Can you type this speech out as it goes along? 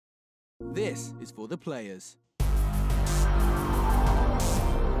This is for the players.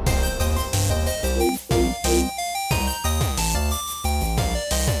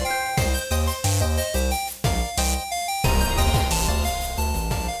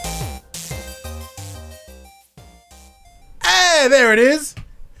 Hey, there it is.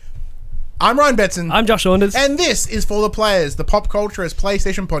 I'm Ryan Betson. I'm Josh Saunders. And this is For the Players, the PopCulturists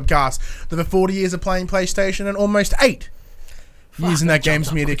PlayStation Podcast. Over 40 years of playing PlayStation and almost 8 years in that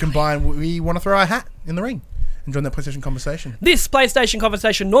games media combined. We want to throw our hat in the ring and join that PlayStation conversation. This PlayStation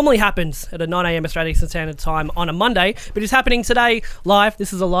conversation normally happens at a 9 a.m. Australian Standard Time on a Monday, but it's happening today live.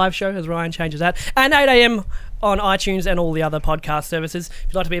 This is a live show, as Ryan changes that, and 8 a.m. on iTunes and all the other podcast services. If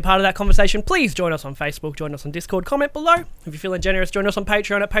you'd like to be a part of that conversation, please join us on Facebook, join us on Discord, comment below. If you're feeling generous, join us on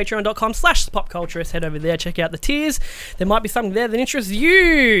Patreon at patreon.com/PopCulturists. Head over there, check out the tiers. There might be something there that interests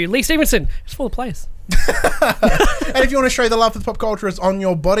you. Lee Stevenson, it's for the players. And if you want to show the love for the PopCulturists on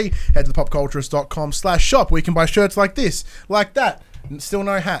your body, head to PopCulturists.com/shop where you can buy shirts like this, like that. Still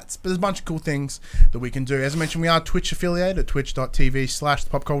no hats, but there's a bunch of cool things that we can do. As I mentioned, we are Twitch affiliated at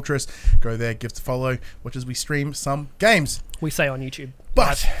twitch.tv/thepopculturists. Go there, give us a follow, watch as we stream some games. We say on YouTube.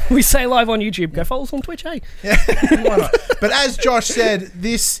 But we say live on YouTube. Go follow us on Twitch, hey? Yeah, why not? But as Josh said,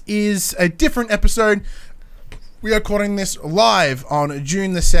 this is a different episode. We are recording this live on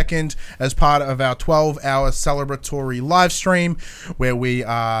June the 2nd as part of our 12-hour celebratory live stream where we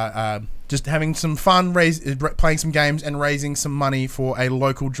are just having some fun, playing some games and raising some money for a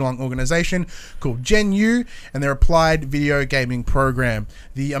local Geelong organisation called Gen U and their Applied Video Gaming Program.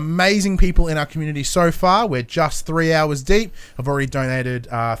 The amazing people in our community so far, we're just 3 hours deep, have already donated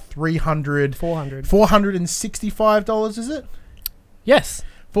 $465, is it? Yes.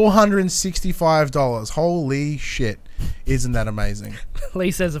 $465. Holy shit. Isn't that amazing?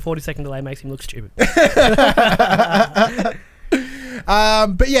 Lee says a 40-second delay makes him look stupid.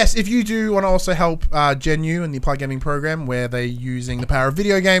 But yes, if you do want to also help Gen U and the Applied Gaming Program, where they're using the power of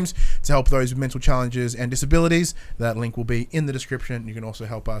video games to help those with mental challenges and disabilities, that link will be in the description. You can also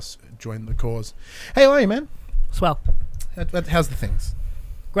help us join the cause. Hey, how are you, man? Swell. How's the things?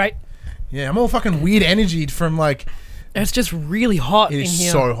 Great. Yeah, I'm all fucking weird energied from like... It's just really hot in here. It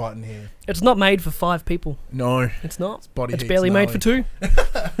is so hot in here. It's not made for 5 people. No. It's not. It's barely made for 2.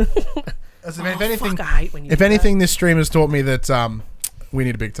 If anything, this stream has taught me that we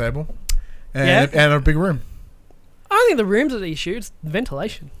need a big table and a big room. I don't think the rooms are the issue. It's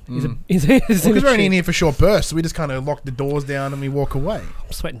ventilation. Because we're only in here for short bursts, so we just kind of lock the doors down and we walk away.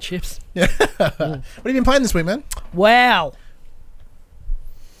 I'm sweating chips. Yeah. What have you been playing this week, man? Wow.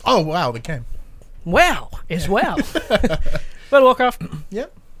 Oh, wow, the game. Wow. It's wow. World of Warcraft.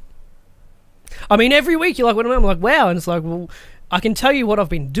 Yep. I mean, every week you're like, what am I? I'm like, wow. And it's like, well, I can tell you what I've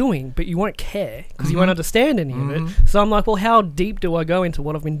been doing, but you won't care because you won't understand any of it. So I'm like, well, how deep do I go into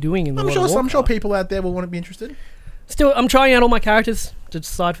what I've been doing in the World of Warcraft? I'm sure people out there will want to be interested. Still, I'm trying out all my characters to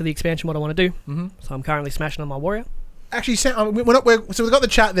decide for the expansion what I want to do. So I'm currently smashing on my warrior. Actually, Sam, we've got the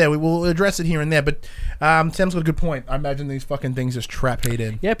chat there. We will address it here and there, but Sam's got a good point. I imagine these fucking things just trap heat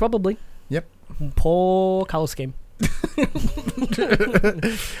in. Yeah, probably. Yep. Poor colour scheme. But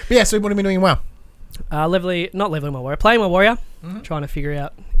yeah, so what have you been doing? Wow. Not leveling my warrior. Playing my warrior. Trying to figure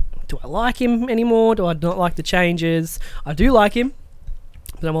out, do I like him anymore? Do I not like the changes? I do like him.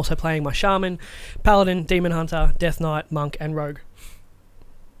 But I'm also playing my shaman, paladin, demon hunter, death knight, monk, and rogue.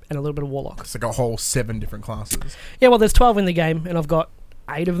 And a little bit of warlock. It's like a whole 7 different classes. Yeah, well, there's 12 in the game, and I've got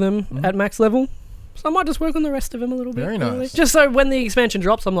 8 of them at max level. So I might just work on the rest of them a little bit. Very nice. Really. Just so when the expansion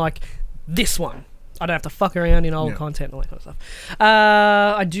drops, I'm like, this one. I don't have to fuck around in old content and all that kind of stuff.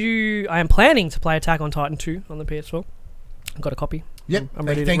 I am planning to play Attack on Titan 2 on the PS4. I've got a copy. Yep. I'm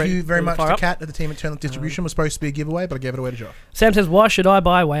ready. Thank you very much to up. Kat at the team at Turn Distribution. Was supposed to be a giveaway, but I gave it away to Josh. Sam says, why should I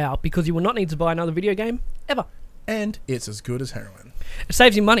buy WoW? Because you will not need to buy another video game ever. And it's as good as heroin. It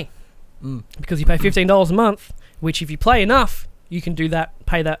saves you money. Because you pay $15 a month, which if you play enough, you can do that,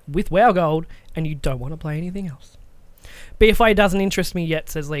 pay that with WoW Gold, and you don't want to play anything else. BFA doesn't interest me yet,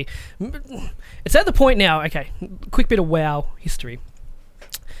 says Lee. It's at the point now, okay, quick bit of WoW history.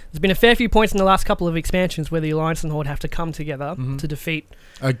 There's been a fair few points in the last couple of expansions where the Alliance and Horde have to come together to defeat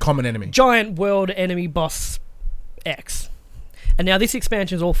a common enemy. Giant world enemy boss X. And now this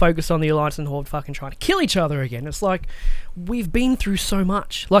expansion is all focused on the Alliance and Horde fucking trying to kill each other again. It's like, we've been through so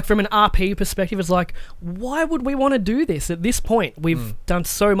much. Like, from an RP perspective, it's like, why would we want to do this at this point? We've done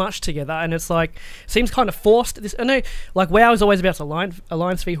so much together, and it's like, seems kind of forced. I know, like, WoW is always about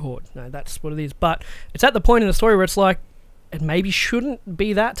Alliance v Horde. No, that's what it is. But it's at the point in the story where it's like, it maybe shouldn't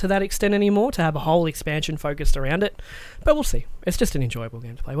be that to that extent anymore, to have a whole expansion focused around it. But we'll see. It's just an enjoyable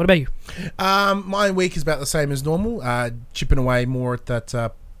game to play. What about you? My week is about the same as normal. Chipping away more at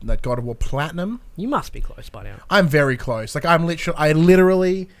that that God of War Platinum. You must be close by now. I'm very close. Like I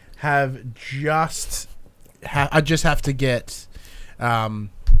literally have just I just have to get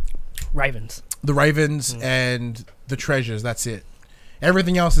Ravens. the Ravens and the treasures. That's it.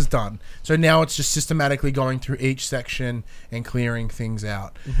 Everything else is done. So now it's just systematically going through each section and clearing things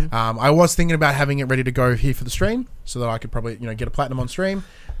out. I was thinking about having it ready to go here for the stream so that I could probably get a platinum on stream,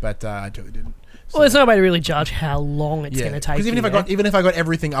 but I totally didn't. So, Well, there's no way to really judge how long it's going to take. because even you, even if I got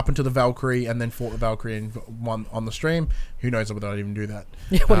everything up until the Valkyrie and then fought the Valkyrie and won on the stream, who knows whether I'd even do that.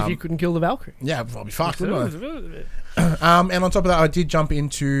 Yeah, what if you couldn't kill the Valkyrie? Yeah, I'll be fucked, wouldn't I? And on top of that, I did jump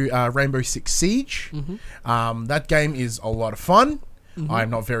into Rainbow Six Siege. That game is a lot of fun. I'm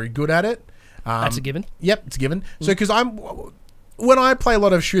not very good at it. That's a given. Yep, it's a given. So, because when I play a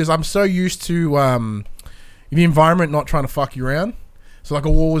lot of shooters, I'm so used to the environment not trying to fuck you around. So, like,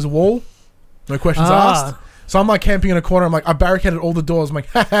 a wall is a wall, no questions asked. So I'm like camping in a corner. I'm like, I barricaded all the doors. I'm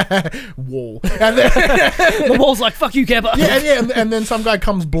like, wall. And then The wall's like, fuck you, Kepper. and then some guy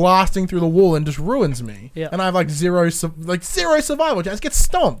comes blasting through the wall and just ruins me. Yeah. And I have like zero survival chance. Get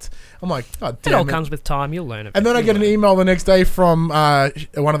stomped. I'm like, oh damn It all comes with time. You'll learn it. And then I get an email the next day from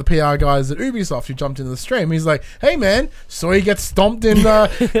one of the PR guys at Ubisoft who jumped into the stream. He's like, hey man, saw you get stomped in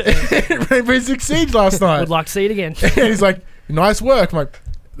Rainbow Six Siege last night. Would like to see it again. And he's like, nice work. I'm like,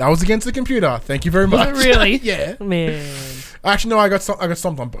 that was against the computer. Thank you very much. Was it really? Yeah. Man. Actually, no, I got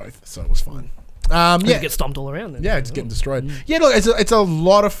stomped on both, so it was fine. You get stomped all around then. Yeah, just getting destroyed. Yeah, look, it's a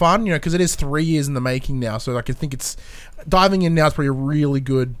lot of fun, because it is 3 years in the making now. So like, I think it's diving in now is probably a really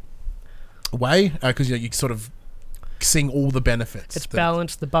good way because you sort of seeing all the benefits. It's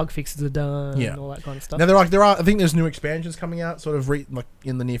balanced. The bug fixes are done. Yeah. And all that kind of stuff. Now there are. I think there's new expansions coming out, sort of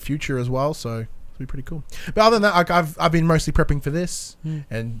in the near future as well. So. Be pretty cool. But other than that, like I've been mostly prepping for this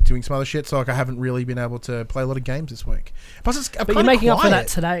and doing some other shit, so like I haven't really been able to play a lot of games this week. Plus, but you're making up for that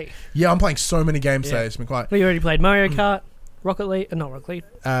today. Yeah, I'm playing so many games today. It's been quiet. Well, you already played Mario Kart, Rocket League, not Rocket League.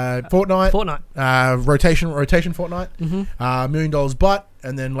 Fortnite. Rotation Fortnite. $1 million butt,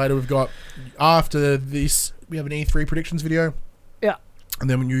 and then later we've got after this we have an E3 predictions video. Yeah. And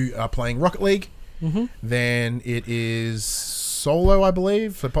then when you are playing Rocket League, then it is solo, I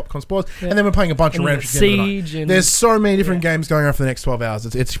believe, for PopCon Sports, and then we're playing a bunch of random Siege. And there's so many different games going on for the next 12 hours.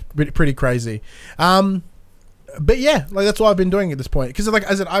 It's pretty crazy. But yeah, like that's what I've been doing at this point. Because like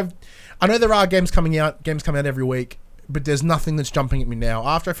I said, I know there are games coming out every week, but there's nothing that's jumping at me now.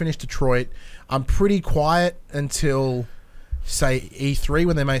 After I finish Detroit, I'm pretty quiet until say E3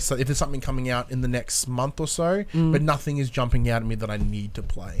 when they may say if there's something coming out in the next month or so, but nothing is jumping out at me that I need to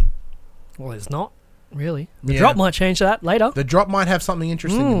play. Well, there's not. Really? The drop might change that later. The drop might have something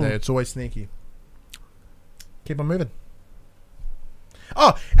interesting in there. It's always sneaky. Keep on moving.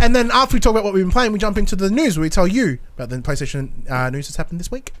 Oh, and then after we talk about what we've been playing, we jump into the news where we tell you about the PlayStation news that's happened this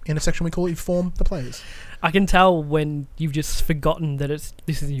week in a section we call Inform the Players. I can tell when you've just forgotten that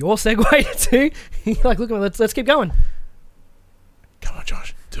this is your segue too. You're like, look, let's keep going. Come on,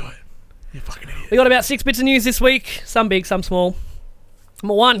 Josh. Do it. You fucking idiot. We got about 6 bits of news this week. Some big, some small.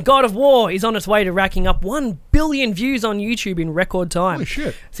 Number 1, God of War is on its way to racking up 1 billion views on YouTube in record time. Holy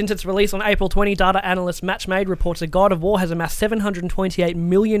shit. Since its release on April 20, data analyst Matchmade reports that God of War has amassed 728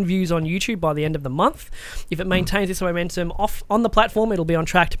 million views on YouTube by the end of the month. If it maintains this momentum on the platform, it'll be on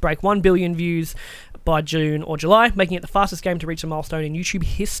track to break 1 billion views by June or July, making it the fastest game to reach a milestone in YouTube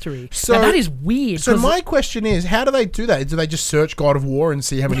history. So now, that is weird. So my question is, how do they do that? Do they just search God of War and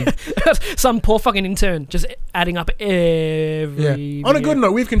see how many... Some poor fucking intern just adding up every... On a good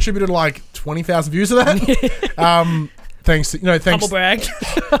note, we've contributed like 20,000 views to that. Thanks to, humble brag.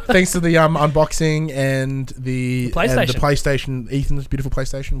 Thanks to the unboxing and the PlayStation. Ethan's beautiful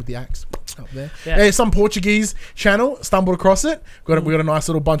PlayStation with the axe up there. Yeah. Some Portuguese channel stumbled across it. We got a nice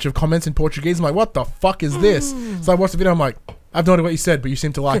little bunch of comments in Portuguese. I'm like, what the fuck is this? So I watched the video. I'm like, I've no idea what you said, but you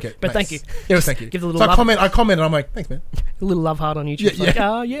seem to like it. But thank you. Yeah, thank you. Give a little so love. I commented. And I'm like, thanks, man. A little love heart on YouTube.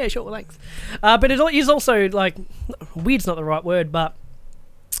 Yeah, sure, thanks. But it is also like, weird's not the right word, but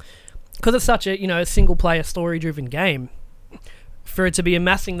because it's such a single player story driven game, for it to be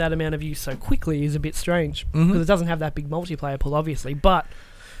amassing that amount of views so quickly is a bit strange because it doesn't have that big multiplayer pull, obviously. But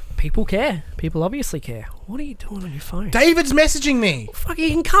people care. People obviously care. What are you doing on your phone? David's messaging me. Well, fuck, he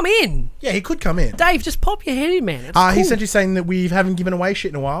can come in. Yeah, he could come in. Dave, just pop your head in, man. It's He's cool. essentially saying that we haven't given away shit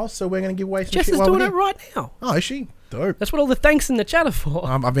in a while, so we're going to give away some Jess shit is while doing we're it here. right now. Oh, is she? Dope. That's what all the thanks in the chat are for.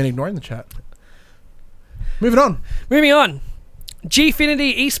 I've been ignoring the chat. Moving on. Moving on.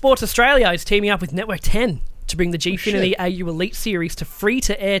 Gfinity Esports Australia is teaming up with Network 10 to bring the Gfinity AU Elite Series to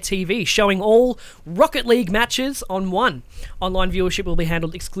free-to-air TV, showing all Rocket League matches on One. Online viewership will be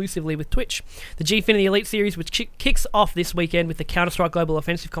handled exclusively with Twitch. The Gfinity Elite Series, which kicks off this weekend with the Counter-Strike Global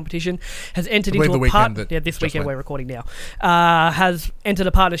Offensive competition, has entered into this weekend we're recording now, has entered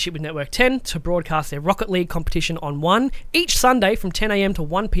a partnership with Network 10 to broadcast their Rocket League competition on One each Sunday from 10 a.m. to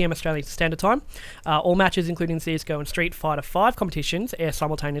 1 p.m. Australian Standard Time. All matches, including CSGO and Street Fighter 5 competitions, air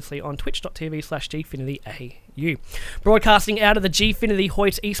simultaneously on twitch.tv/Gfinityau. Broadcasting out of the Gfinity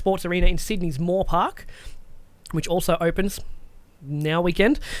Hoyt Esports Arena in Sydney's Moore Park, which also opens now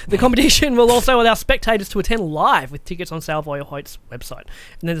weekend. The competition will also allow spectators to attend live with tickets on sale via Hoyt's website.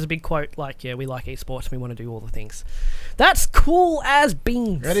 And then there's a big quote like, yeah, we like esports and we want to do all the things. That's cool as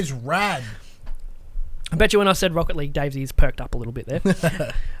beans. That is rad. I bet you when I said Rocket League, Dave's ears perked up a little bit there.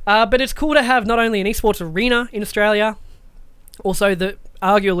 But it's cool to have not only an esports arena in Australia, also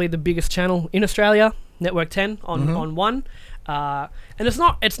arguably the biggest channel in Australia, Network 10 on One. And it's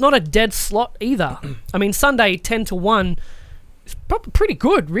not a dead slot either. I mean, Sunday 10 to 1 is pretty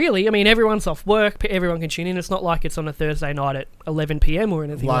good, really. I mean, everyone's off work, everyone can tune in. It's not like it's on a Thursday night at 11 p.m. or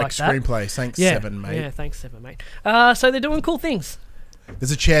anything like that. Like Screenplay. Thanks, Seven, mate. Yeah, thanks, Seven, mate. So they're doing cool things.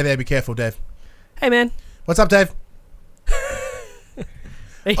 There's a chair there. Be careful, Dave. Hey, man. What's up, Dave?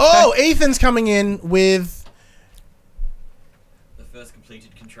 Oh, Ethan's coming in with the first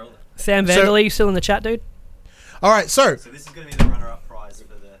completed controller. Sam Vanderlei, you still in the chat, dude? All right, so this is going to be the runner-up prize for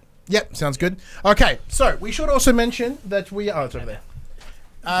the... Yep, sounds good. Okay, so we should also mention that we... Oh, it's over there.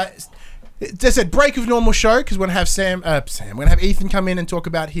 As I said, break of normal show, because we're going to have we're going to have Ethan come in and talk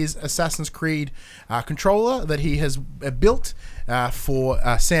about his Assassin's Creed controller that he has built for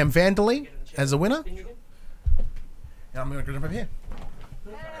Sam Vanderlei as a winner. And I'm going to jump over here.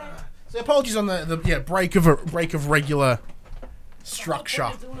 So apologies on the break of regular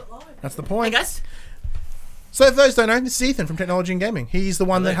structure. That's the point. Hey, guys. So for those who don't know, this is Ethan from Technology and Gaming. He's the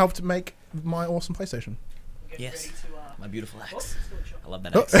one that helped make my awesome PlayStation. Yes. My beautiful axe. I love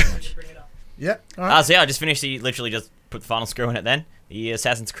that axe so much. Yeah. All right. So yeah, I just finished literally just put the final screw in it then. The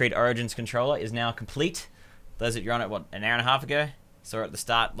Assassin's Creed Origins controller is now complete. Those that you're on it, an hour and a half ago? So we're at the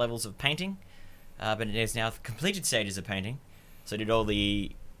start levels of painting. But it is now the completed stages of painting. So I did all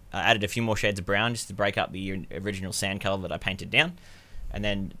added a few more shades of brown just to break up the original sand color that I painted down. And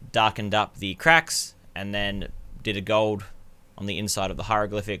then darkened up the cracks. And then did a gold on the inside of the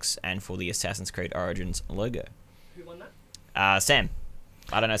hieroglyphics and for the Assassin's Creed Origins logo. Who won that? Sam.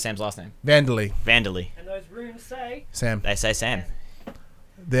 I don't know Sam's last name. Vanderlei. And those runes say? Sam. They say Sam.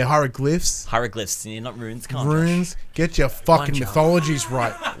 They're hieroglyphs. Hieroglyphs, not runes. Come on, runes. Get your fucking mythologies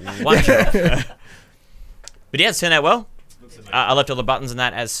right. One job. But yeah, it's turned out well. I left all the buttons and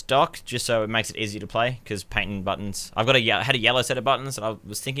that as stock, just so it makes it easier to play. Because painting buttons, I had a yellow set of buttons, and I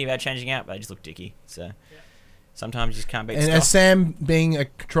was thinking about changing out, but they just look dicky. So sometimes you just can't beat. And stock. as Sam being a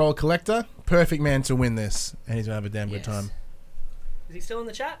controller collector, perfect man to win this, and he's gonna have a damn good time. Is he still in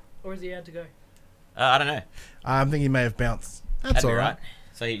the chat, or is he out to go? I don't know. I think he may have bounced. That's That'd all be right.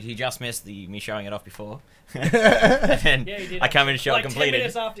 So he just missed me showing it off before. and Yeah, he did. I come in and show it completed. 10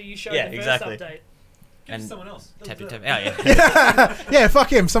 minutes after you showed the first update. And someone else. Tap. Oh yeah. yeah,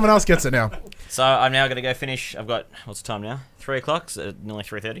 fuck him. Someone else gets it now. So I'm now going to go finish. I've got, what's the time now? 3 o'clock, so nearly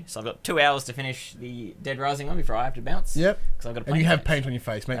 3:30. So I've got 2 hours to finish the Dead Rising one before I have to bounce. Yep. I've got to And you have paint on your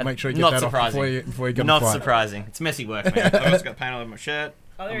face. Make sure you get Not that surprising. off before you go Not to flight. surprising. It's messy work, man. I've also got paint all over my shirt,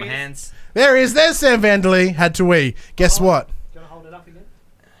 on my hands. There he is. There's Sam Vanderlei. Had to we. Guess what? Do you want to hold it up again?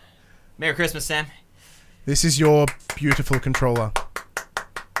 Merry Christmas, Sam. This is your beautiful controller.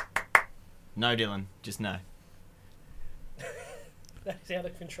 No, Dylan. Just no. That's out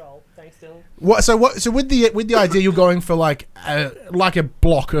of control. Thanks, Dylan. So with the idea you're going for like a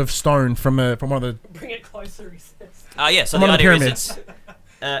block of stone from one of the. Bring it closer, he says. Yeah. So I'm the on the idea is pyramids.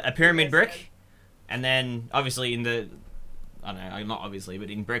 it's a pyramid brick, and then obviously in the, I don't know, not obviously, but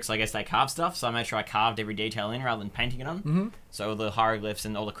in bricks I guess they carve stuff. So I made sure I carved every detail in rather than painting it on. Mm-hmm. So all the hieroglyphs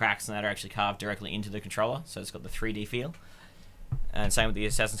and all the cracks and that are actually carved directly into the controller. So it's got the 3D feel. And same with the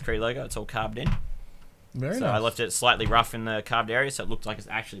Assassin's Creed logo. It's all carved in. Very So nice. I left it slightly rough in the carved area, so it looked like it's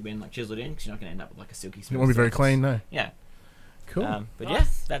actually been like chiseled in, because you're not going to end up with like a silky smooth. It won't be very surface. clean, no. Yeah. Cool. But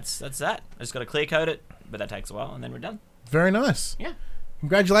Nice. yeah, that's that. I just got to clear coat it, but that takes a while, and then we're done. Very nice. Yeah.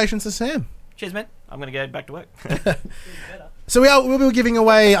 Congratulations to Sam. Cheers, man. I'm going to go back to work. So we'll be giving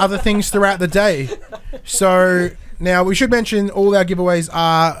away other things throughout the day. So now we should mention all our giveaways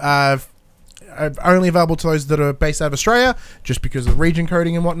are only available to those that are based out of Australia, just because of region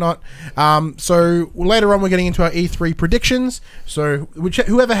coding and whatnot. So later on, we're getting into our E3 predictions. So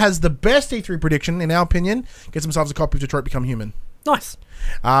whoever has the best E3 prediction, in our opinion, gets themselves a copy of Detroit Become Human. Nice.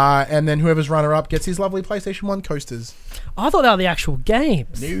 And then whoever's runner-up gets his lovely PlayStation 1 coasters. I thought they were the actual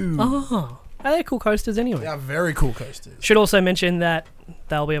games. No. Oh. They're cool coasters anyway. They are very cool coasters. Should also mention that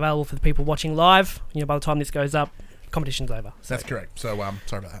they'll be available for the people watching live. By the time this goes up, competition's over. So. That's correct. So,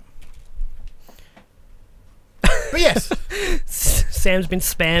 sorry about that. But yes. Sam's been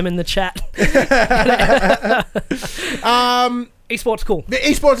spamming the chat. Esports cool. The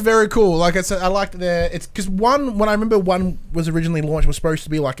esports very cool. Like I said, I liked it's because when I remember one was originally launched, was supposed to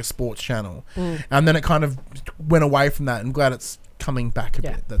be like a sports channel, and then it kind of went away from that. I'm glad it's coming back a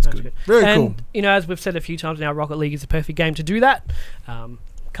bit. That's good. Very cool. As we've said a few times now, Rocket League is the perfect game to do that.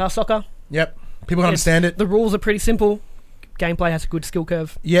 Car soccer. Yep. People can understand it. The rules are pretty simple. Gameplay has a good skill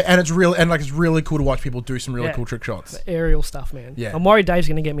curve. Yeah, and it's really cool to watch people do some really cool trick shots. The aerial stuff, man. Yeah. I'm worried Dave's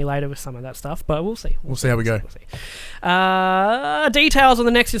going to get me later with some of that stuff, but we'll see. We'll see how we go. Details on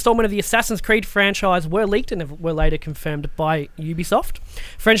the next installment of the Assassin's Creed franchise were leaked and were later confirmed by Ubisoft.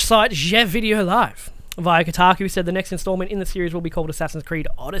 French site J'ai Video Live via Kotaku said the next installment in the series will be called Assassin's Creed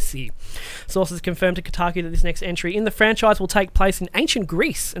Odyssey. Sources confirmed to Kotaku that this next entry in the franchise will take place in ancient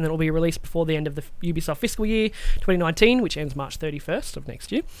Greece and then will be released before the end of the Ubisoft fiscal year 2019, which ends March 31st of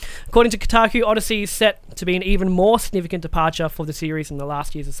next year. According to Kotaku, Odyssey is set to be an even more significant departure for the series than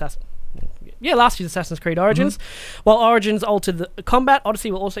last year's Assassin's Creed Origins. While Origins altered the combat, Odyssey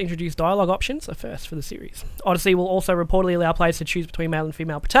will also introduce dialogue options, a first for the series. Odyssey will also reportedly allow players to choose between male and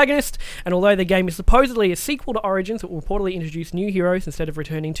female protagonists, and although the game is supposedly a sequel to Origins, it will reportedly introduce new heroes instead of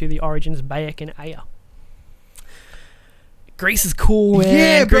returning to the Origins Bayek and Aya. Greece is cool, man.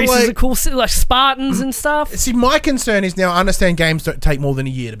 Yeah, Greece is a cool city, like Spartans and stuff. See, my concern is now, I understand games don't take more than a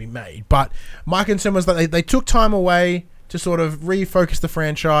year to be made, but my concern was that they took time away to sort of refocus the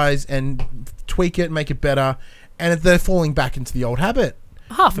franchise and tweak it, make it better, and they're falling back into the old habit.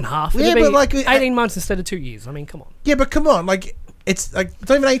 Half and half. Yeah, but like 18 months instead of 2 years. I mean, come on. Yeah, but come on, it's not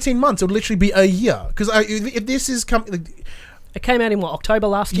even 18 months. It would literally be a year. Because if this is it came out in October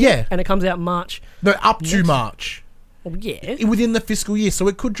last year? Yeah, and it comes out in March. No, up to March. Well, yeah, within the fiscal year, so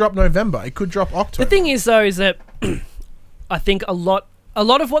it could drop November. It could drop October. The thing is, though, is that I think a lot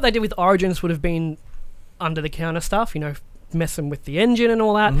of what they did with Origins would have been under the counter stuff, messing with the engine and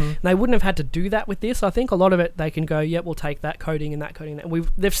all that. And they wouldn't have had to do that with this. I think a lot of it they can go, yeah, we'll take that coding and that coding.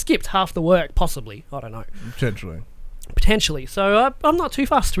 They've skipped half the work, possibly. I don't know. Potentially. So I'm not too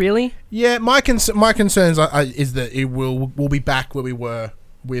fussed, really. Yeah, my concerns is that it will be back where we were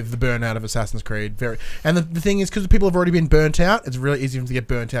with the burnout of Assassin's Creed. And the thing is, because people have already been burnt out, it's really easy for them to get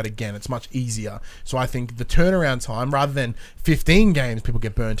burnt out again. It's much easier. So I think the turnaround time, rather than 15 games people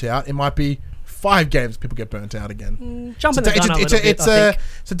get burnt out, it might be 5 games people get burnt out again.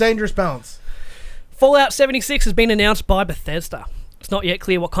 It's a dangerous balance. Fallout 76 has been announced by Bethesda. It's not yet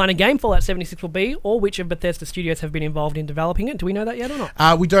clear what kind of game Fallout 76 will be, or which of Bethesda studios have been involved in developing it. Do we know that yet or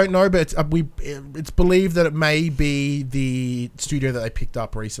not? We don't know, but it's believed that it may be the studio that they picked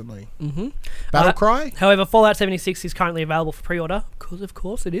up recently. Battlecry? However, Fallout 76 is currently available for pre-order, because of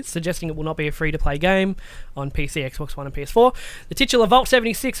course it is, suggesting it will not be a free-to-play game on PC, Xbox One and PS4. The titular Vault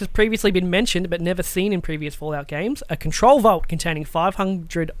 76 has previously been mentioned, but never seen in previous Fallout games. A control vault containing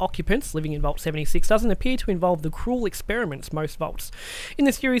 500 occupants living in Vault 76 doesn't appear to involve the cruel experiments most vaults in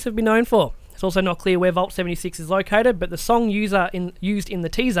the series have been known for. It's also not clear where Vault 76 is located, but the song used in the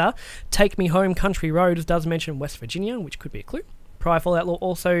teaser, Take Me Home Country Roads, does mention West Virginia, which could be a clue. Prior Fallout lore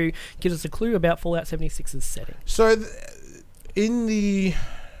also gives us a clue about Fallout 76's setting. So, in the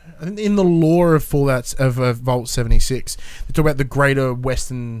lore of Vault 76, they talk about the greater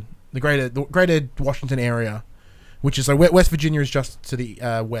Washington area, which is West Virginia is just to the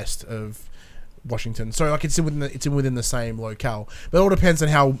west of Washington, so it's within the same locale. But it all depends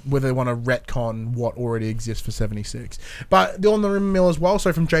on whether they want to retcon what already exists for 76. But on the rumor mill as well,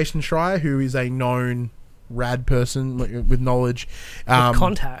 so from Jason Schreier, who is a known rad person with knowledge,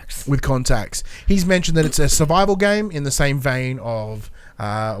 with contacts, he's mentioned that it's a survival game in the same vein of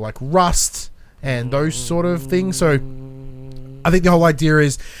like Rust and those sort of things. So I think the whole idea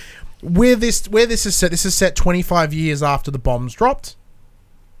is where this is set. This is set 25 years after the bombs dropped.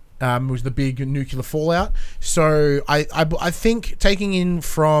 Was the big nuclear fallout. So I think taking in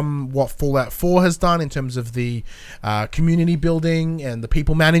from what Fallout 4 has done in terms of the community building and the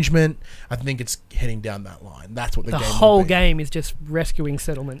people management, I think it's heading down that line. That's what the whole game is just rescuing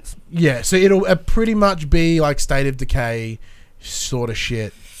settlements. Yeah, so it'll pretty much be like State of Decay sort of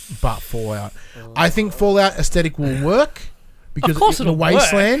shit, but Fallout. I think Fallout aesthetic will work. Because of course it's a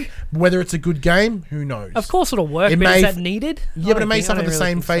wasteland. Whether it's a good game, who knows? Of course it'll work, but is that needed? Yeah, but it may suffer the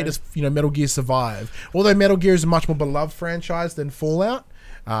same fate as Metal Gear Survive. Although Metal Gear is a much more beloved franchise than Fallout,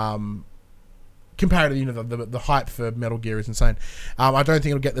 compared to, you know, the hype for Metal Gear is insane. I don't think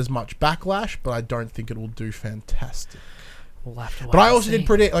it'll get as much backlash, but I don't think it will do fantastic. We'll have to wait But I and also see. did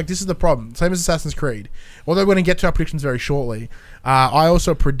predict, like, this is the problem. Same as Assassin's Creed. Although we're going to get to our predictions very shortly, I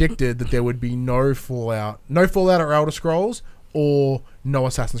also predicted that there would be no Fallout or Elder Scrolls or no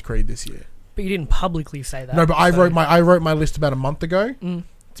Assassin's Creed this year. But you didn't publicly say that. No, but I so- wrote my list about a month ago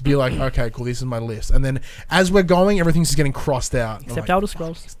to be like, okay, cool, this is my list. And then as we're going, everything's just getting crossed out. I'm Except like, Elder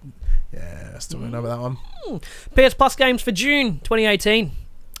Scrolls. yeah, still don't know about that one. PS Plus games for June 2018.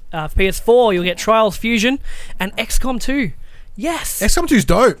 For PS4, you'll get Trials Fusion and XCOM 2. Yes! XCOM 2's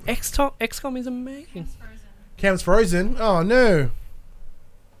dope. XCOM is amazing. Cam's frozen. Oh, no.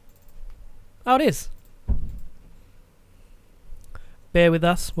 Oh, it is. Bear with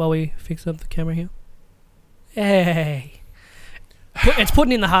us while we fix up the camera here. Hey. It's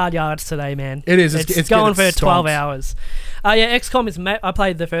putting in the hard yards today, man. It is. It's It's going for getting 12 stomped. hours. Yeah, XCOM is... I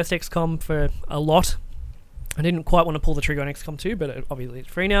played the first XCOM for a lot. I didn't quite want to pull the trigger on XCOM 2, but obviously it's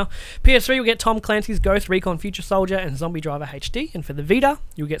free now. PS3, you'll get Tom Clancy's Ghost Recon Future Soldier and Zombie Driver HD. And for the Vita,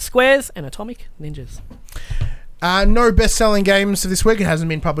 you'll get Squares and Atomic Ninjas. No best-selling games for this week. It hasn't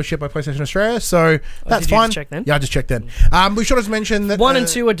been published yet by PlayStation Australia, so that's did you fine. just check then? Yeah, I just checked then. We should also mention that 1 and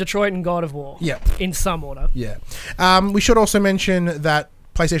 2 are Detroit and God of War. Yeah, In some order. yeah. We should also mention that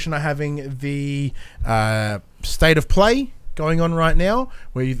PlayStation are having the State of Play going on right now,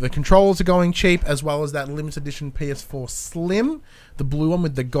 where the controllers are going cheap, as well as that limited edition PS4 Slim, the blue one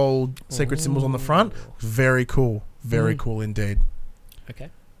with the gold secret symbols on the front. Very cool. Very cool indeed.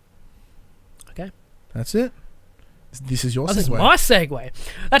 Okay. That's it. This is your This is segue. my segue.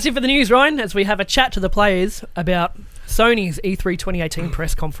 That's it for the news, Ryan, as we have a chat to the players about Sony's E3 2018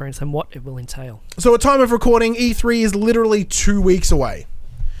 press conference and what it will entail. So at time of recording, E3 is literally 2 weeks away.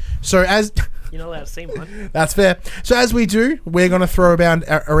 So as... You're not allowed to see mine. That's fair. So as we do, we're going to throw around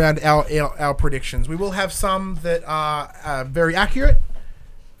our predictions. We will have some that are very accurate,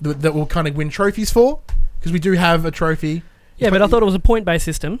 that will kind of win trophies for, because we do have a trophy. Yeah, but I thought it was a point-based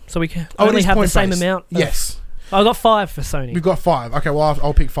system, so we can only have the same amount. Yes. I got 5 for Sony. We've got 5. Okay, well,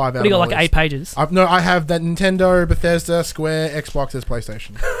 I'll pick 5 out What do you of got, my like list. 8 pages? No, I have that Nintendo, Bethesda, Square, Xbox, there's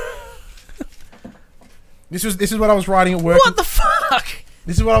PlayStation. This is what I was writing at work. What the fuck?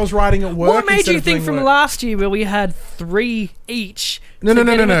 This is what I was writing at work. What made instead you of think doing from work. last year where we had 3 each? No.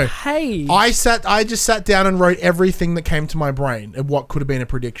 Hey. I just sat down and wrote everything that came to my brain of what could have been a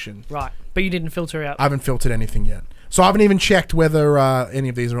prediction. Right, but you didn't filter out. I haven't filtered anything yet. So I haven't even checked whether any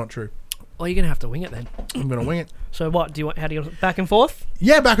of these are not true. Well, you're going to have to wing it then. I'm going to wing it. So what, how do you back and forth?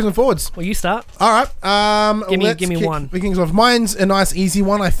 Yeah, backwards and forwards. Well, you start. All right. Give me one. The Kings off. Mine's a nice, easy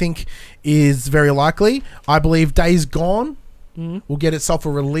one. I think is very likely. I believe Days Gone will get itself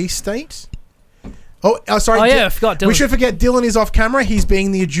a release date. Sorry. Oh, yeah, I forgot Dylan. We should forget Dylan is off camera. He's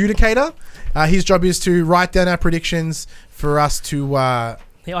being the adjudicator. His job is to write down our predictions for us to... Yeah,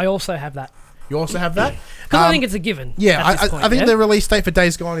 I also have that. You also have that? Because I think it's a given. Yeah, at this point, I think the release date for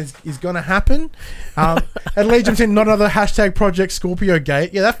Days Gone is going to happen. At Legion 10, not another hashtag Project Scorpio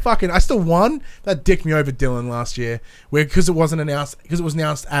Gate. Yeah, that fucking... I still won. That dicked me over, Dylan, last year. Because it wasn't announced... Because it was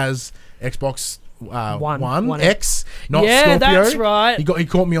announced as Xbox One X, not yeah, Scorpio. that's right. He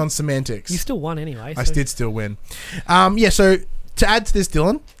caught me on semantics. You still won anyway. I did still win. So to add to this,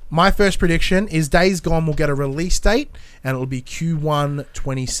 Dylan, my first prediction is Days Gone will get a release date, and it will be Q1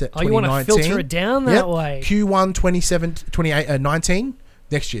 2019. Oh, you want to filter it down that way? Q1 2019,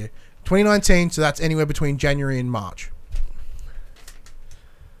 next year. 2019, so that's anywhere between January and March.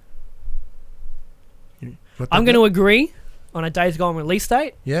 I'm going to agree on a Days Gone release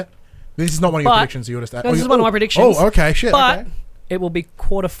date. Yeah. This is not one of your predictions, so you're just... This is one of my predictions. Oh, okay, shit, But okay. it will be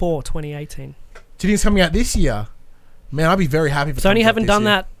Q4 2018. Do you think it's coming out this year? Man, I'd be very happy if it Sony comes out haven't this done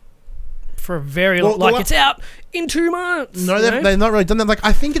year. that for a very long... Like, it's out in 2 months. No, they've not really done that. Like,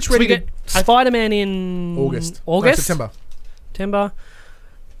 I think it's So ready we get Spider-Man in... August. August? No, September.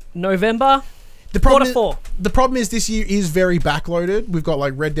 November. The problem Q4. The problem is this year is very backloaded. We've got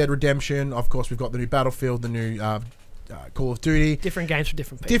like Red Dead Redemption. Of course, we've got the new Battlefield, the new Call of Duty. Different games for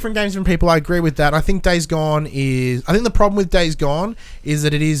different people. Different games from people. I agree with that. I think Days Gone is... I think the problem with Days Gone is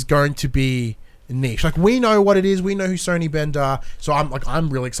that it is going to be niche. Like, we know what it is. We know who Sony Bend are. So I'm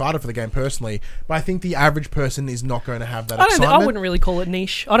really excited for the game personally. But I think the average person is not going to have that excitement. I wouldn't really call it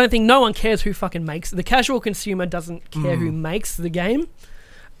niche. I don't think no one cares who fucking makes... The casual consumer doesn't care who makes the game.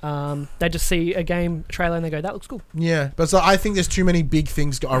 They just see a game trailer and they go, that looks cool. Yeah. But so I think there's too many big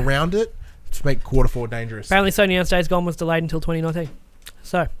things around it to make Q4 dangerous. Apparently Sony announced Days Gone was delayed until 2019.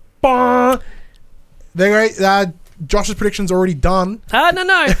 So... They're great. Josh's prediction's already done.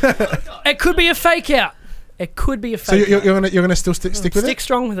 No. It could be a fake out. It could be a So fake. you're gonna still stick with it? Stick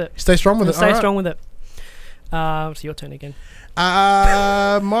strong with it. Stay strong with it. Stay strong with it. So your turn again.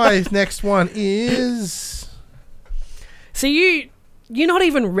 My next one is. See, you're not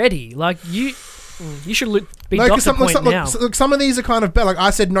even ready. Like you should be No, Dr. Point now. look, some of these are kind of better. Like I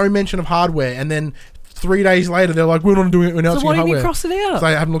said, no mention of hardware, and then 3 days later they're like, we're not doing it. We're announcing So why didn't hardware. you cross it out? So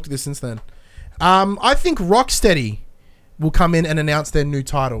I haven't looked at this since then. I think Rocksteady will come in and announce their new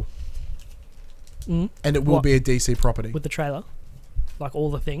title, and it will What? be a DC property. With the trailer, like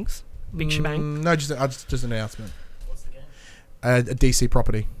all the things, big shebang. No, just an announcement. What's the game? A DC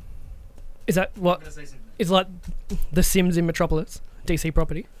property. Is that what? I'm gonna say something. It's like The Sims in Metropolis, DC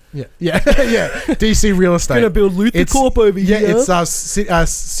property. Yeah, yeah. DC real estate. Gonna build Luther Corp over Yeah, here. it's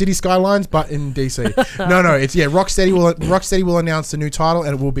City Skylines, but in DC. no, it's Rocksteady will announce the new title,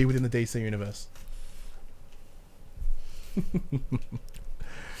 and it will be within the DC universe.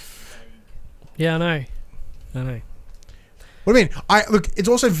 Yeah, I know. What do you mean? Look, it's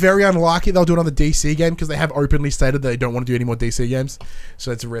also very unlikely they'll do another DC game because they have openly stated they don't want to do any more DC games.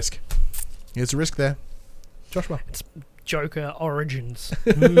 So it's a risk. Yeah, it's a risk there. Joshua. Joker Origins.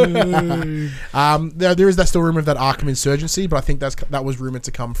 There is that still rumor of that Arkham Insurgency, but I think that was rumored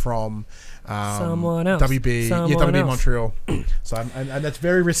to come from Someone else. WB Someone else. Montreal. So and that's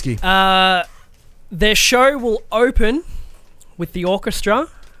very risky. Their show will open with the orchestra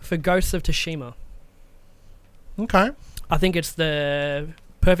for Ghosts of Tsushima. Okay. I think it's the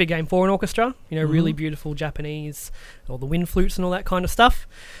perfect game for an orchestra. Really beautiful Japanese, all the wind flutes and all that kind of stuff.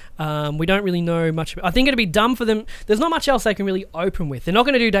 We don't really know much. I think it'd be dumb for them. There's not much else they can really open with. They're not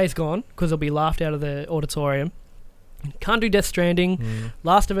going to do Days Gone because they'll be laughed out of the auditorium. Can't do Death Stranding.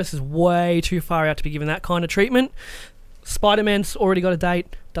 Last of Us is way too far out to be given that kind of treatment. Spider-Man's already got a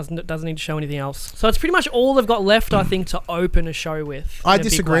date. Doesn't need to show anything else. So it's pretty much all they've got left, I think, to open a show with. I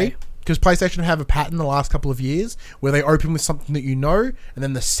disagree. Because PlayStation have a pattern the last couple of years where they open with something that you know, and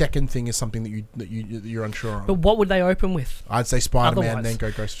then the second thing is something that you're unsure on. But what would they open with? I'd say Spider-Man, Otherwise. then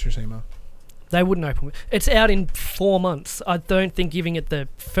go Ghost of Tsushima. They wouldn't open with. It's out in 4 months. I don't think giving it the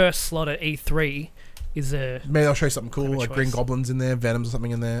first slot at E3 is a. Maybe they'll show you something cool, Have a like choice. Green Goblins in there, Venoms or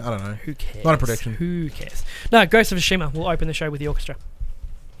something in there. I don't know. Who cares? Not a prediction. Who cares? No, Ghost of Tsushima will open the show with the orchestra.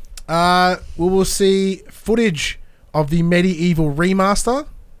 We will see footage of the Medieval remaster,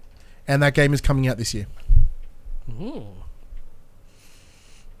 and that game is coming out this year.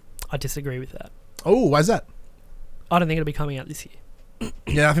 I disagree with that. Oh, why's that? I don't think it'll be coming out this year.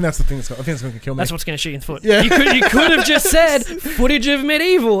 Yeah, I think that's the thing. I think it's going to kill me. That's what's going to shoot you in the foot. Yeah. You could have just said footage of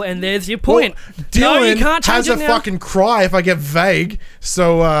Medieval, and there's your point. Well, No, you Dylan can't change has it a now. fucking cry if I get vague,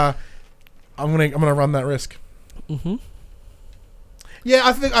 so I'm gonna run that risk. Yeah,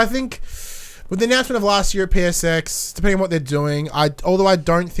 I think with the announcement of last year at PSX, depending on what they're doing, although I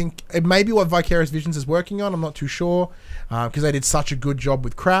don't think it may be what Vicarious Visions is working on. I'm not too sure because they did such a good job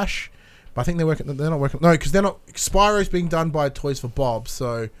with Crash. But I think they're not working. No, because they're not. Spyro's being done by Toys for Bob.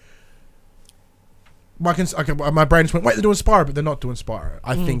 So my brain just went, wait, they're doing Spyro, but they're not doing Spyro.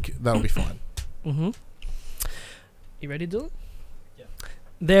 I think that'll be fine. You ready, Dylan? Yeah.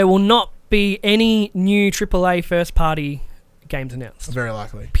 There will not be any new AAA first-party games announced. Very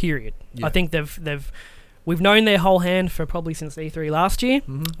likely. Period. Yeah. I think we've known their whole hand for probably since E3 last year.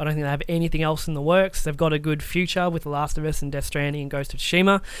 I don't think they have anything else in the works. They've got a good future with The Last of Us and Death Stranding and Ghost of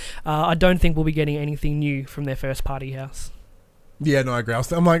Tsushima. I don't think we'll be getting anything new from their first party house. Yeah, no, I agree.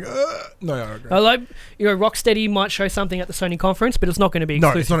 I'm like, no, I agree. Rocksteady might show something at the Sony conference, but it's not going to be No,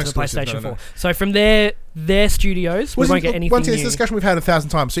 exclusive it's to not the exclusive, PlayStation no, 4. no. So from their studios, we won't get anything Once again, new. it's a discussion we've had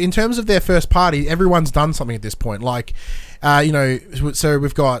 1,000 times. So in terms of their first party, everyone's done something at this point. Like, so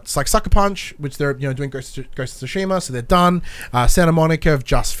we've got like Sucker Punch, which they're doing Ghost of Tsushima, so they're done. Santa Monica have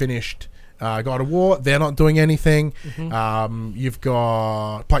just finished God of War. They're not doing anything. You've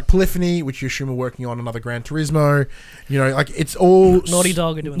got like Polyphony, which you assume are working on another Gran Turismo. It's all Naughty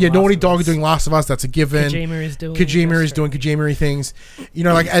Dog are doing Yeah, Last Naughty of Dog Us. are doing Last of Us. That's a given. Kojima is doing Kojima-y things.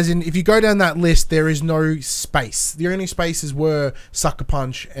 As in, if you go down that list, there is no space. The only spaces were Sucker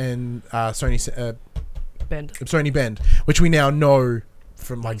Punch and Sony Bend, which we now know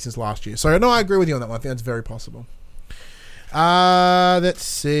from since last year. So no, I agree with you on that one. I think that's very possible. Let's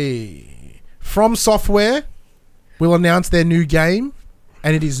see. From Software will announce their new game,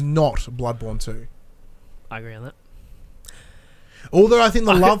 and it is not Bloodborne 2. I agree on that. Although I think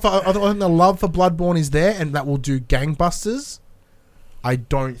the love for Bloodborne is there, and that will do gangbusters. I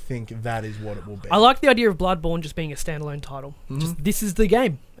don't think that is what it will be. I like the idea of Bloodborne just being a standalone title. Just this is the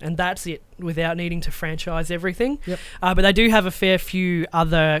game, and that's it, without needing to franchise everything. Yep. But they do have a fair few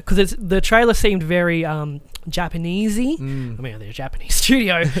other, because the trailer seemed very Japanesey. I mean, they're a Japanese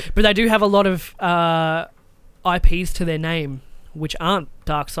studio, but they do have a lot of IPs to their name, which aren't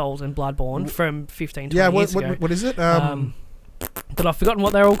Dark Souls and Bloodborne from 15, 20 years ago. What is it? But I've forgotten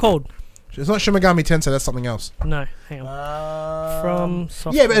what they're all called. It's not Shin Megami Tensei, that's something else. No, hang on. From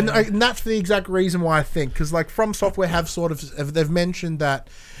Software. Yeah, but and that's the exact reason why I think, because like From Software have sort of, they've mentioned that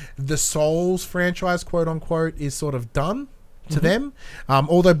the Souls franchise, quote unquote, is sort of done to them.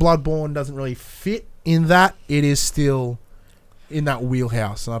 Although Bloodborne doesn't really fit in that, it is still in that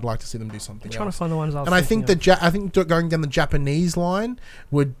wheelhouse, and I'd like to see them do something else. I'm trying to find the ones I was And I think thinking I think going down the Japanese line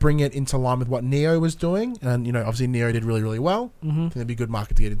would bring it into line with what Neo was doing, and obviously Neo did really, really well. I think it'd be a good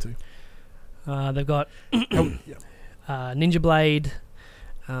market to get into. They've got Ninja Blade,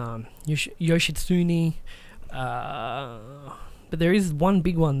 Yoshitsune, but there is one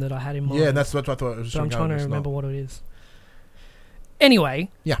big one that I had in mind. Yeah, that's what I thought. But I'm trying to remember what it is. Anyway,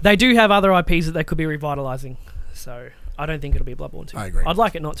 yeah, they do have other IPs that they could be revitalizing, so I don't think it'll be Bloodborne 2. I agree. I'd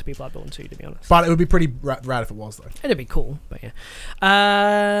like it not to be Bloodborne 2, to be honest. But it would be pretty rad if it was, though. It'd be cool, but yeah.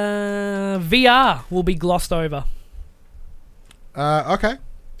 VR will be glossed over. Okay.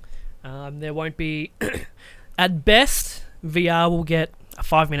 There won't be... At best, VR will get a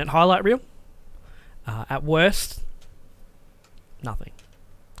 5-minute highlight reel. At worst, nothing.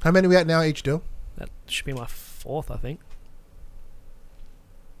 How many are we at now each deal? That should be my 4th, I think.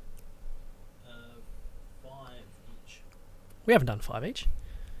 5 each. We haven't done 5 each.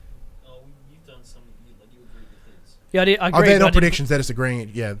 Oh, you've done some. You agreed with his. Yeah, I agree. They're not predictions, they're just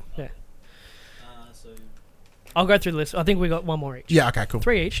agreeing. Yeah. So I'll go through the list. I think we got 1 more each. Yeah, okay, cool.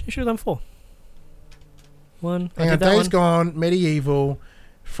 3 each. You should have done 4. 1. Hang on, Days Gone, Medieval,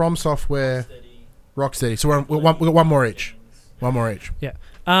 From Software, Rocksteady. So we got 1 more each. 1 more each. Yeah.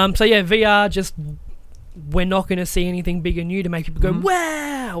 So yeah, VR just... We're not going to see anything big and new to make people go,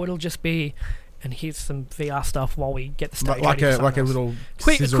 wow! It'll just be... And here's some VR stuff while we get the stage like ready a little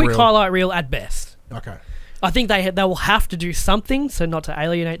quick reel. highlight reel at best. Okay. I think they will have to do something, so not to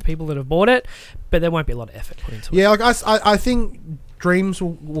alienate the people that have bought it, but there won't be a lot of effort put into it. Yeah, like I think Dreams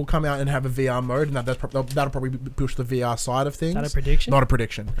will come out and have a VR mode, and that'll probably push the VR side of things. Is that a prediction? Not a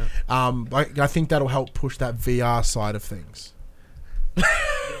prediction. Oh. I think that'll help push that VR side of things.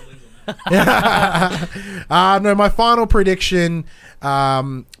 No, my final prediction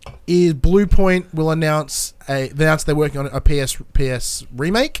is Bluepoint will announce they're working on a PS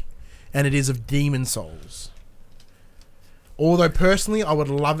remake, and it is of Demon Souls. Although personally, I would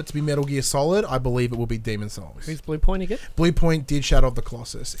love it to be Metal Gear Solid, I believe it will be Demon Souls. Who's Bluepoint again? Bluepoint did Shadow of the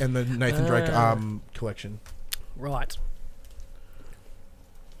Colossus and the Nathan Drake collection. Right.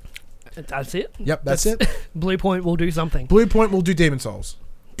 That's it? Yep, that's it. Bluepoint will do something. Bluepoint will do Demon Souls.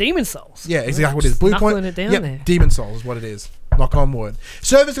 Demon Souls? Yeah, exactly what it is. Knuckling it down there. Demon Souls is what it is. Knock on wood.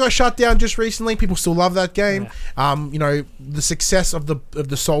 Servers got shut down just recently. People still love that game. Yeah. The success of the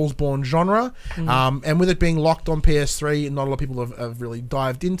Soulsborne genre, and with it being locked on PS3, not a lot of people have really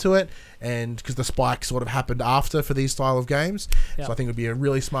dived into it, and because the spike sort of happened after for these style of games, so I think it would be a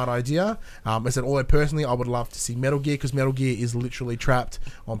really smart idea. I said, although personally, I would love to see Metal Gear, because Metal Gear is literally trapped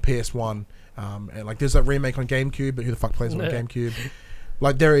on PS1, and like there's that remake on GameCube, but who the fuck plays it on GameCube?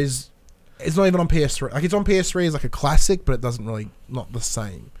 Like there is. It's not even on PS3. Like it's on PS3 as like a classic, but it doesn't really not the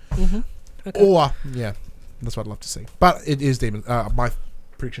same. Okay. Or that's what I'd love to see. But it is Demon. My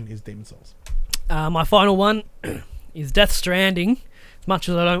prediction is Demon Souls. My final one is Death Stranding. As much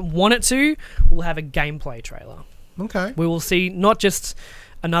as I don't want it to, we'll have a gameplay trailer. Okay. We will see not just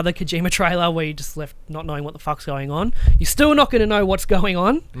another Kojima trailer where you're just left not knowing what the fuck's going on. You're still not going to know what's going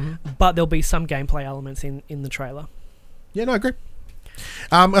on, but there'll be some gameplay elements in the trailer. Yeah, no, I agree.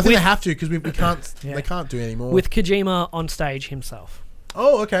 I think they have to, because we can't. They can't do any more with Kojima on stage himself.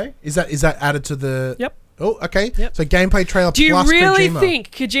 Oh, okay. Is that added to the? Yep. Oh, okay. Yep. So gameplay trailer. Do you plus really Kojima.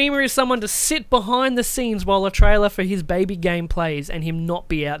 think Kojima is someone to sit behind the scenes while a trailer for his baby game plays and him not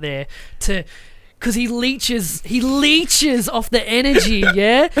be out there to? Because he leeches off the energy,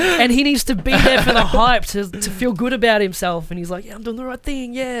 yeah, and he needs to be there for the hype to feel good about himself, and he's like, yeah, I'm doing the right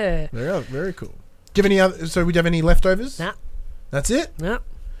thing, yeah. Very cool. Do you have any other? So would you have any leftovers? Nah. That's it? Yeah.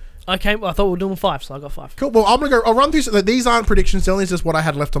 Okay, well, I thought we were doing 5, so I got 5. Cool. Well, I'll run through. These aren't predictions. They're only just what I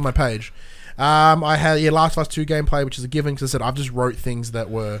had left on my page. I had Last of Us 2 gameplay, which is a given, because I said I've just wrote things that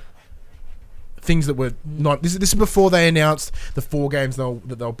were not. This is before they announced the 4 games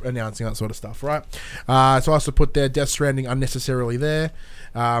that they're announcing, that sort of stuff, right? So I also put their Death Stranding unnecessarily there.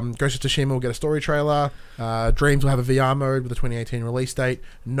 Ghost of Tsushima will get a story trailer. Dreams will have a VR mode with a 2018 release date.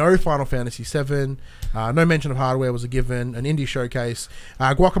 No Final Fantasy VII. No mention of hardware was a given. An indie showcase.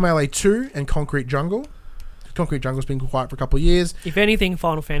 Guacamelee 2 and Concrete Jungle. Concrete Jungle's been quiet for a couple of years. If anything,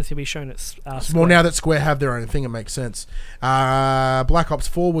 Final Fantasy will be shown at Square. Well, now that Square have their own thing, it makes sense. Black Ops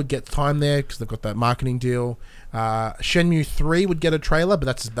 4 would get time there because they've got that marketing deal. Shenmue 3 would get a trailer, but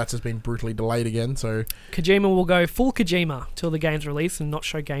that's just been brutally delayed again. So Kojima will go full Kojima till the game's released and not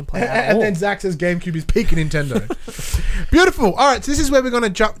show gameplay at all. and then Zach says GameCube is peak Nintendo. Beautiful. All right, so this is where we're going to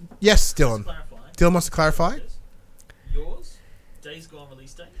jump. Yes, Dylan. Dylan wants to clarify. Yours? Days Gone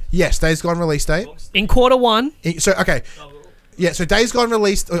release date? Yes, Days Gone release date. In quarter 1. So okay. Yeah, so Days Gone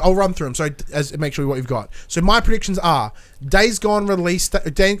released. I'll run through them. So make sure what you've got. So my predictions are Days Gone release.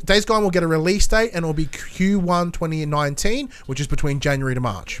 Days Gone will get a release date, and it will be Q1 2019, which is between January to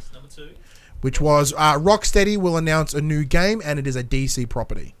March. Number 2. Which was Rocksteady will announce a new game, and it is a DC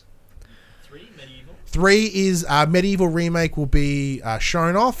property. 3. Medieval. 3 is Medieval remake will be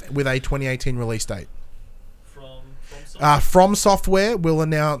shown off with a 2018 release date. From Software will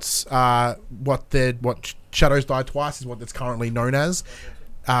announce what Shadows Die Twice is what it's currently known as.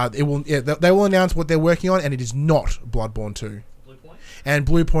 They will announce what they're working on, and it is not Bloodborne 2. Bluepoint. And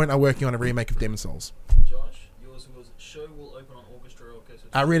Bluepoint are working on a remake of Demon's Souls. Josh, yours was show will open on Orchestra.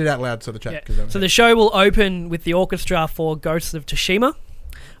 Read it out loud so the chat. Yeah. So the show will open with the orchestra for Ghosts of Tsushima.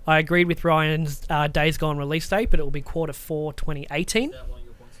 I agreed with Ryan's Days Gone release date, but it will be Q4 2018.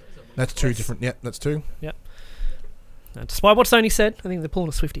 That's two different. Yeah, that's two. Yep. Despite what Sony said, I think they're pulling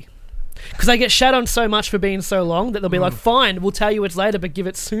a Swiftie. Because they get shat on so much for being so long that they'll be like, fine, we'll tell you it's later, but give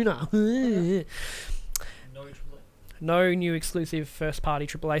it sooner. No AAA. No new exclusive first-party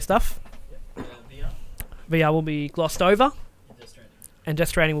AAA stuff. VR. VR will be glossed over. And Death Stranding. And Death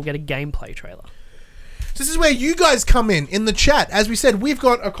Stranding will get a gameplay trailer. So this is where you guys come in the chat. As we said, we've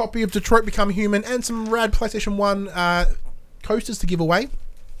got a copy of Detroit Become Human and some rad PlayStation 1 coasters to give away.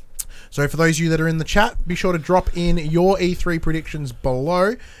 So for those of you that are in the chat, be sure to drop in your E3 predictions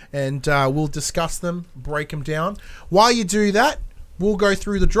below, and we'll discuss them, break them down. While you do that, we'll go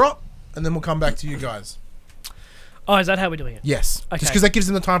through the drop, and then we'll come back to you guys. Oh, is that how we're doing it? Yes. Okay. Just because that gives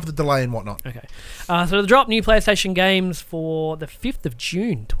them the time for the delay and whatnot. Okay. So the drop new PlayStation games for the 5th of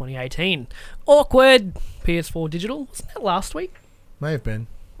June 2018. Awkward. PS4 Digital. Wasn't that last week? May have been.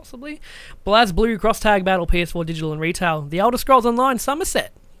 Possibly. BlazBlue Cross Tag Battle PS4 Digital and Retail. The Elder Scrolls Online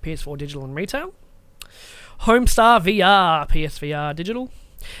Somerset PS4 Digital and Retail. Homestar VR PSVR Digital.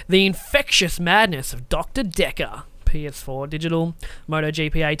 The Infectious Madness of Dr. Decker PS4 Digital.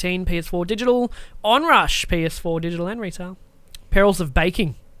 MotoGP 18 PS4 Digital. Onrush PS4 Digital and Retail. Perils of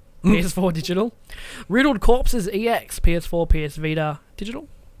Baking PS4 Digital. Riddled Corpses EX PS4 PS Vita Digital.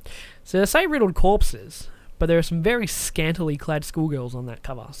 So they say Riddled Corpses, but there are some very scantily clad schoolgirls on that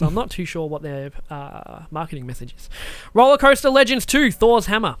cover, so I'm not too sure what their marketing message is. Roller Coaster Legends 2 Thor's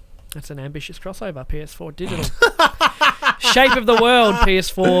Hammer. That's an ambitious crossover. PS4 Digital. Shape of the World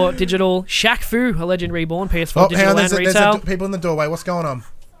PS4 Digital. Shaq Fu, A Legend Reborn PS4 Digital and Retail. There's people in the doorway. What's going on? I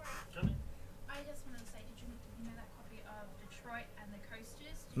just wanted to say, did you know that copy of Detroit and the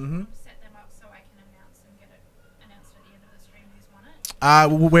Coasters? Did you set them up so I can announce and get it announced at the end of the stream who's won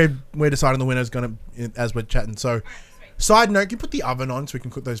it? We're deciding the winner's gonna as we're chatting. So, side note, can you put the oven on so we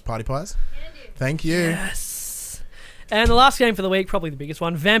can cook those party pies? Thank you. Yes. And the last game for the week, probably the biggest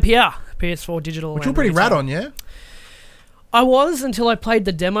one, Vampire PS4 Digital. Which you're pretty rad on, yeah? I was until I played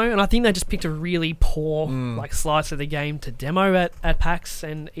the demo, and I think they just picked a really poor slice of the game to demo at PAX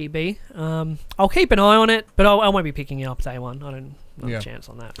and EB. I'll keep an eye on it, but I won't be picking it up day one. I don't have a chance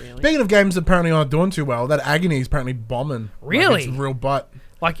on that, really. Speaking of games that apparently aren't doing too well, that Agony is apparently bombing. Really? Like it's real butt.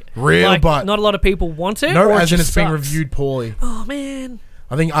 Real butt. Not a lot of people want it? No, or as in it's being reviewed poorly. Oh, man.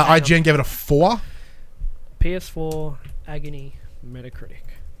 I think IGN gave it a 4. PS4 Agony Metacritic.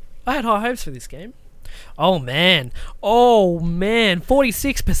 I had high hopes for this game. Oh man,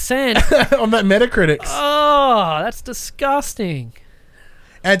 46% on that Metacritic. Oh, that's disgusting.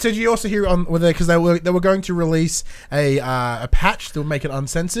 And so did you also hear on with because they were going to release a patch that would make it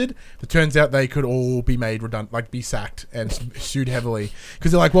uncensored. It turns out they could all be made redundant, like be sacked and sued heavily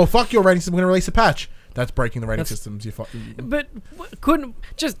because they're like, well, fuck your rating system. We're going to release a patch. That's breaking the rating systems. But couldn't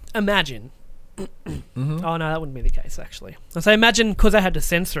just imagine. Oh no, that wouldn't be the case actually. I say imagine because they had to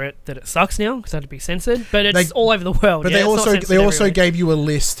censor it that it sucks now because it had to be censored, but it's all over the world. But they also gave you a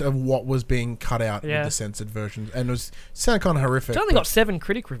list of what was being cut out with the censored version, and it sounded kind of horrific. It's only got 7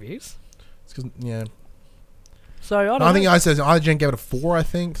 critic reviews. So I think IGN gave it a 4. I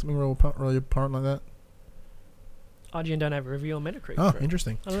think something really apparent like that. IGN don't have a review on Metacritic. Oh,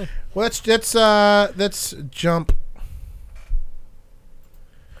 interesting. I don't know. Well, let's jump.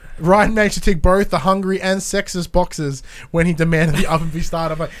 Ryan managed to tick both the hungry and sexist boxes when he demanded the oven be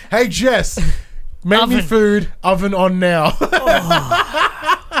started. I'm like, hey Jess, make me food, oven on now.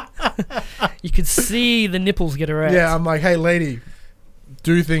 You could see the nipples get erect. Yeah, I'm like, hey, lady,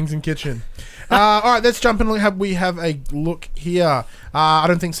 do things in kitchen. All right, let's jump in. We have a look here. I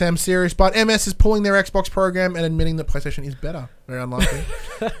don't think Sam's serious, but MS is pulling their Xbox program and admitting that PlayStation is better. Very unlikely,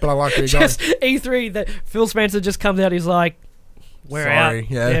 but I like where you're going. Just E3, that Phil Spencer just comes out. He's like, "We're Sorry,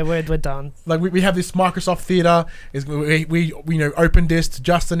 out. yeah. We're done." Like we have this Microsoft Theater. We open disc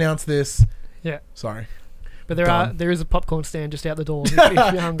just announced this. Yeah. Sorry. But Done. there is a popcorn stand just out the door if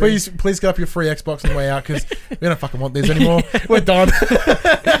you're hungry. Please get up your free Xbox on the way out because we don't fucking want these anymore. We're done.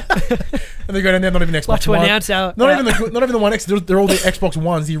 And they go down there, not even Xbox Like to One. announce our Not even the One X. They're all the Xbox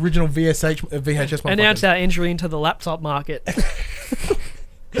Ones, the original VHS one. announce our entry into the laptop market.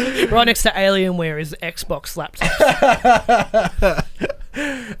 Right next to Alienware is Xbox laptops.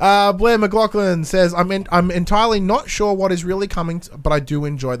 Blair McLaughlin says, I'm entirely not sure what is really coming, but I do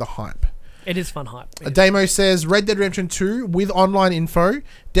enjoy the hype. It is fun hype. Damo says Red Dead Redemption 2 with online info.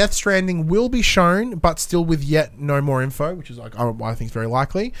 Death Stranding will be shown, but still with yet no more info, which is I think is very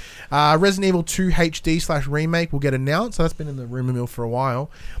likely. Resident Evil 2 HD/remake will get announced. So that's been in the rumor mill for a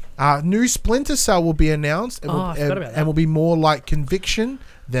while. New Splinter Cell will be announced and, I forgot about that. and will be more like Conviction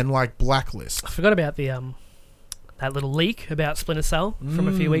than like Blacklist. I forgot about the that little leak about Splinter Cell from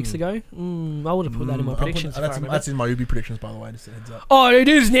a few weeks ago. I would have put that in my predictions. That's in my Ubi predictions, by the way. Just a heads up. Oh, it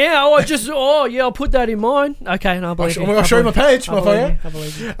is now. I'll put that in mine. Okay, and I'll believe you. I'll show you my page, I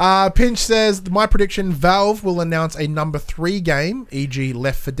believe you. Pinch says, my prediction, Valve will announce a number 3 game, e.g.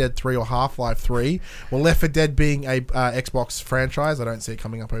 Left 4 Dead 3 or Half-Life 3. Well, Left 4 Dead being a Xbox franchise, I don't see it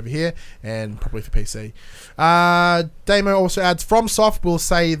coming up over here, and probably for PC. Damo also adds, FromSoft will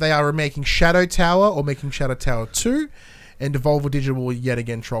say they are remaking Shadow Tower or making Shadow Tower 2. And Devolver Digital will yet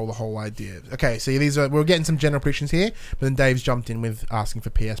again troll the whole idea. Okay, so we're getting some general predictions here, but then Dave's jumped in with asking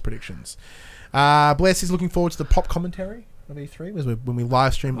for PS predictions. Bless is looking forward to the pop commentary of E3 when we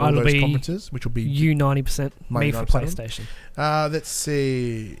live stream all those conferences, which will be you 90%, me for 90%. PlayStation. Let's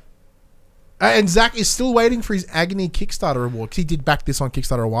see. And Zach is still waiting for his Agony Kickstarter reward because he did back this on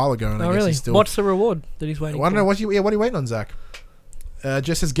Kickstarter a while ago. And I guess really? he's still, What's the reward that he's waiting for? I don't know. What are you waiting on, Zach?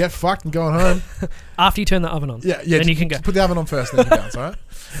 Just says get fucked and going home. After you turn the oven on. Yeah. Then you can go. Put the oven on first, then you bounce, alright?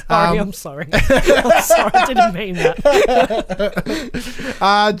 I'm sorry. I'm sorry, I didn't mean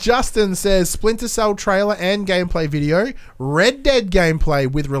that. Justin says Splinter Cell trailer and gameplay video, Red Dead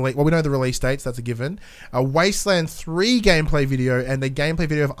gameplay with release. Well, we know the release dates, that's a given. A Wasteland 3 gameplay video and the gameplay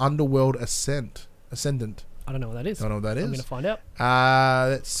video of Underworld Ascendant. I don't know what that is. Don't know what that is. I'm going to find out.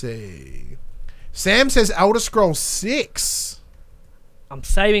 Let's see. Sam says Elder Scrolls 6. I'm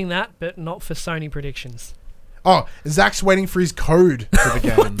saving that, but not for Sony predictions. Oh, Zach's waiting for his code for the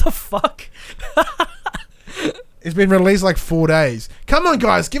game. What the fuck? It's been released like 4 days. Come on,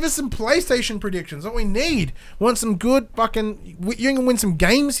 guys, give us some PlayStation predictions. What we need. We want some good fucking. You can win some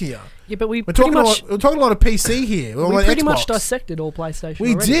games here. Yeah, but We're talking a lot of PC here. We pretty much dissected all PlayStation.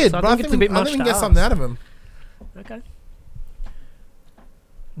 We already, did, so but I think we can get something out of them. Okay.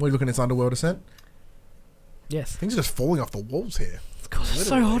 What are you looking at? Underworld Ascent? Yes. Things are just falling off the walls here. God, it's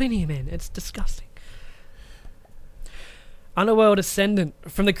so hot in here, man. It's disgusting. Underworld Ascendant.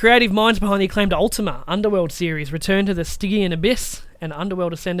 From the creative minds behind the acclaimed Ultima Underworld series, return to the Stygian Abyss and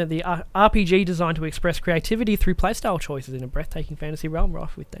Underworld Ascendant, the RPG designed to express creativity through playstyle choices in a breathtaking fantasy realm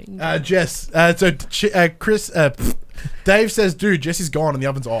rife with danger. Jess. Dave says, dude, Jesse's gone and the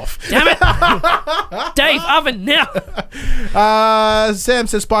oven's off. Damn it! Dave, oven now! Sam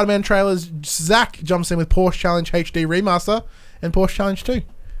says Spider-Man trailers. Zach jumps in with Porsche Challenge HD Remaster and Porsche Challenge 2.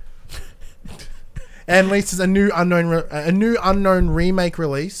 And releases a new unknown remake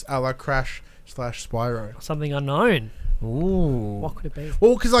release, a la Crash/Spyro. Something unknown. Ooh. What could it be?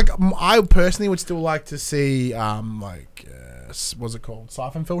 Well, because I personally would still like to see what's it called,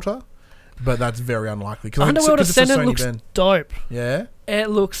 Siphon Filter, but that's very unlikely. Underworld Ascendant looks dope. Yeah, it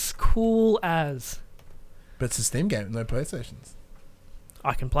looks cool as. But it's a Steam game, no PlayStations.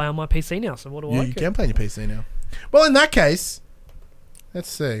 I can play on my PC now. So what do I? You can play on your PC now. Well, in that case, let's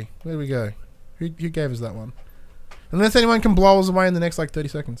see. Where do we go? Who gave us that one? Unless anyone can blow us away in the next 30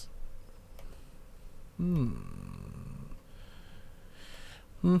 seconds. Let's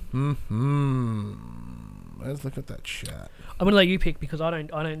look at that chat. I'm gonna let you pick because I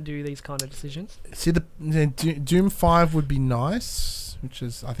don't do these kind of decisions. See, the Doom 5 would be nice, which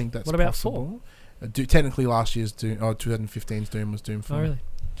is I think that's what about possible. 4? Technically, last year's Doom, 2015's Doom was Doom 4. Oh really?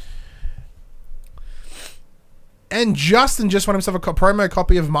 And Justin just won himself a promo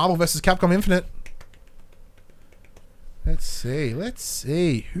copy of Marvel vs. Capcom Infinite. Let's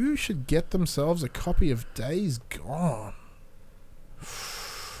see. Who should get themselves a copy of Days Gone?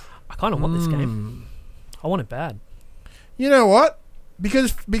 I kind of want this game. I want it bad. You know what?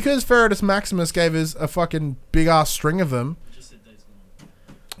 because Ferretus Maximus gave us a fucking big ass string of them. Just said Days Gone.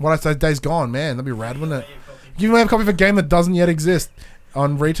 What I say, Days Gone, man, that'd be rad, wouldn't it? Give away a copy of a game that doesn't yet exist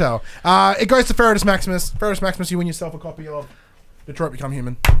on retail. It goes to Ferretus Maximus. Ferretus Maximus, you win yourself a copy of Detroit Become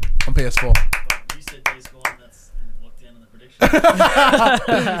Human on PS4. But you said Days Gone, that's locked down in the prediction.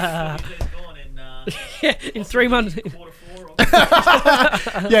 Days Gone in 3 months. quarter 4.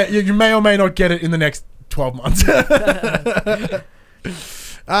 Yeah, you may or may not get it in the next 12 months.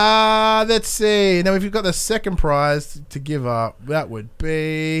 Let's see. Now, if you've got the second prize to give up, that would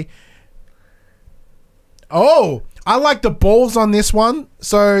be... Oh, I like the balls on this one.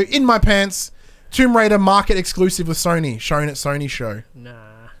 So, In My Pants, Tomb Raider market exclusive with Sony, shown at Sony show. Nah.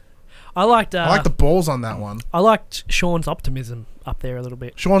 I liked the balls on that one. I liked Sean's optimism up there a little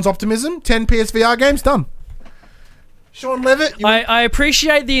bit. Sean's optimism, 10 PSVR games, done. Sean Levitt. I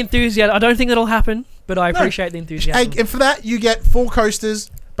appreciate the enthusiasm. I don't think that'll happen, but I appreciate the enthusiasm. And for that, you get 4 coasters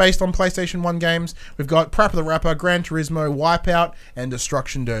based on PlayStation 1 games. We've got Parappa the Rapper, Gran Turismo, Wipeout, and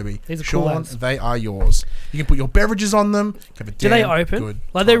Destruction Derby. These are cool Sean, ones. they are yours. You can put your beverages on them. Have a Do they damn open? good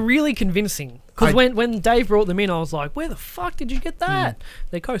Like, they're time. really convincing. Because when Dave brought them in, I was like, where the fuck did you get that?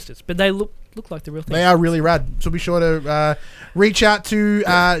 They're coasters. But they look like the real thing. They are really rad. So be sure to reach out to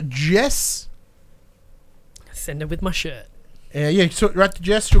Jess. Send it with my shirt. So right to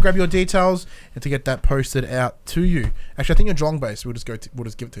Jess. She'll grab your details and to get that posted out to you. Actually, I think you're Geelong based. We'll just give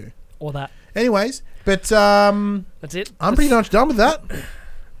it to you. Or that. Anyways, but That's it. I'm pretty much done with that.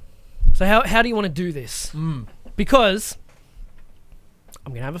 So how do you want to do this? Because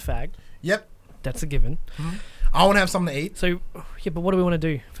I'm going to have a fag. Yep. That's a given. I want to have something to eat. So, yeah, but what do we want to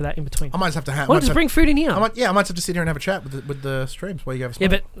do for that in between? I might just have to have. Why don't you just bring food in here? I might just have to sit here and have a chat with the streams while you have a Yeah,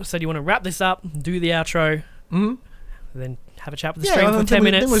 smoke. but so do you want to wrap this up, do the outro, then have a chat with the Yeah, stream for 10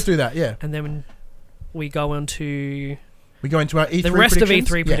 minutes, Then let's do that. Yeah, and then we go on to we go into our E3 the rest predictions.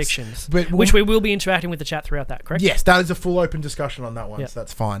 of E3 Yes. predictions, But which we will be interacting with the chat throughout that, correct? Yes, that is a full open discussion on that one, Yeah. so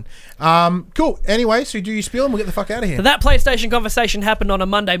that's fine. Cool. Anyway, so do you spiel and we'll get the fuck out of here. So that PlayStation conversation happened on a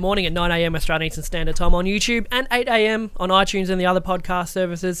Monday morning at 9 a.m. Australian Eastern Standard Time on YouTube and 8 a.m. on iTunes and the other podcast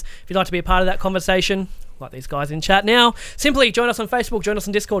services. If you'd like to be a part of that conversation, like these guys in chat now, simply join us on Facebook, join us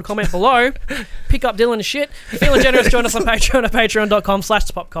on Discord, comment below, pick up Dylan and shit. If you're feeling generous, join us on Patreon at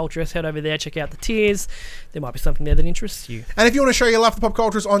patreon.com/PopCulturists. Head over there, check out the tiers. There might be something there that interests you. And if you want to show your love for Pop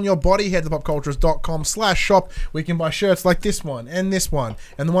Culturists on your body, head to popculturists.com/shop. We can buy shirts like this one and the one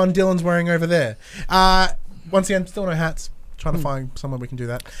Dylan's wearing over there. Once again, still no hats. Trying to find somewhere we can do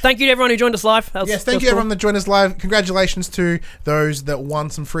that. Thank you to everyone who joined us live. Yes, thank you everyone that joined us live. Congratulations to those that won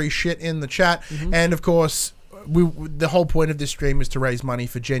some free shit in the chat. And of course, the whole point of this stream is to raise money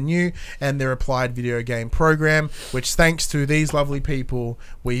for Gen U and their applied video game program, which thanks to these lovely people,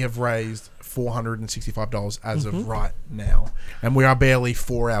 we have raised $465 as of right now. And we are barely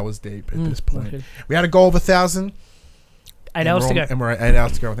 4 hours deep at this point. Okay. We had a goal of 1,000. 8 hours to go. And we're at 8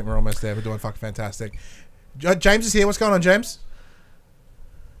 hours to go. I think we're almost there. We're doing fucking fantastic. James is here. What's going on, James?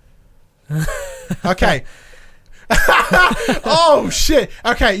 Okay. Oh, shit.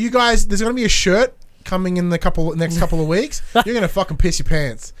 Okay, you guys, there's going to be a shirt coming in the next couple of weeks. You're going to fucking piss your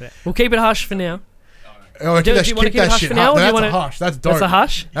pants. We'll keep it hush for now. Oh, Do you want to keep it hush for now? Or do you That's want a hush. That's dope. That's a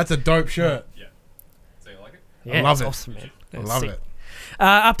hush? That's a dope shirt. Yeah. So you like it? Yeah, I love it's it. awesome, man. I That's love sick. it.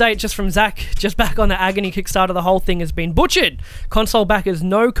 Update just from Zach, just back on the Agony Kickstarter. The whole thing has been butchered. Console backers,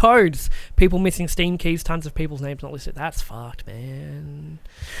 no codes. People missing Steam keys, tons of people's names not listed. That's fucked, man.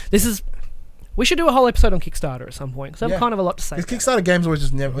 We should do a whole episode on Kickstarter at some point because I have kind of a lot to say. Because Kickstarter games always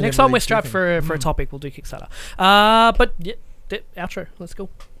just never. Next time we're strapped for a topic, we'll do Kickstarter. But yeah, outro. Let's go.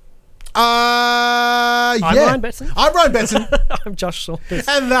 I'm Ryan Betson. I'm Ryan Benson. I'm Josh Saunders.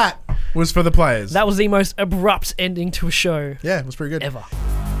 And that was for the players. That was the most abrupt ending to a show Yeah, it was pretty good. ever.